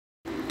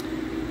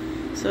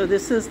So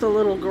this is the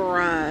little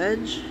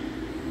garage.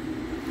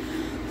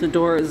 The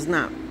door is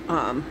not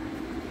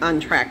on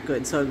track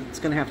good, so it's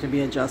going to have to be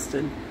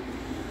adjusted.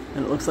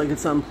 And it looks like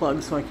it's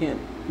unplugged, so I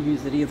can't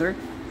use it either.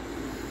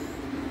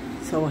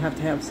 So we'll have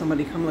to have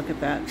somebody come look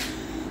at that.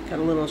 Got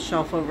a little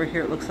shelf over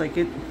here. It looks like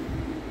it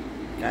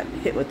got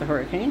hit with the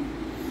hurricane.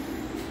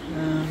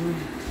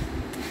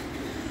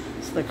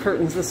 So the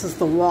curtains, this is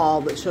the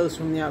wall that shows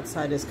from the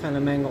outside is kind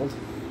of mangled.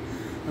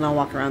 And I'll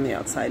walk around the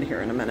outside here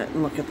in a minute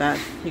and look at that.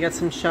 You got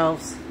some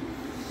shelves.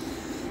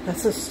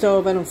 That's a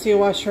stove. I don't see a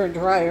washer or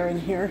dryer in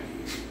here.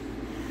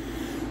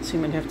 So you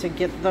might have to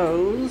get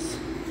those.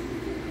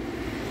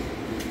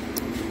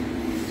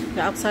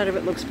 The outside of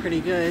it looks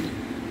pretty good.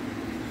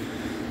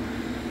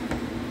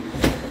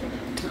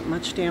 Not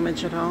much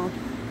damage at all.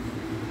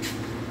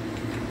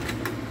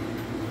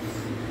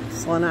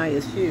 This lanai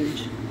is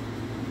huge.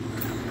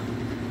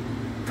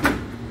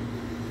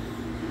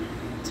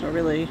 It's a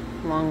really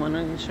long one.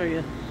 I'm going to show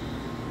you.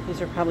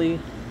 These are probably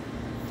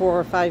 4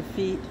 or 5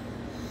 feet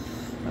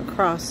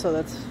across, so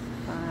that's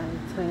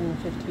 5, 10,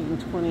 15,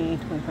 20,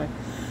 25.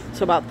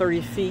 So about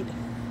 30 feet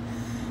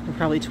and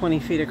probably 20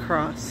 feet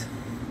across.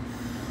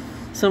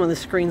 Some of the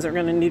screens are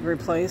going to need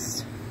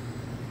replaced.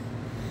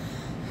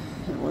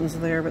 That one's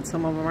there, but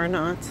some of them are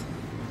not.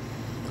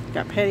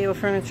 Got patio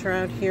furniture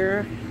out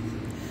here.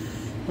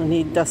 We'll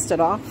need dusted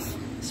off,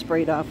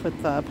 sprayed off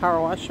with the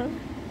power washer.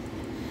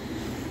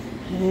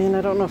 And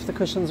I don't know if the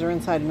cushions are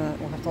inside or not.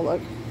 We'll have to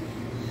look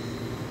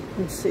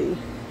and see.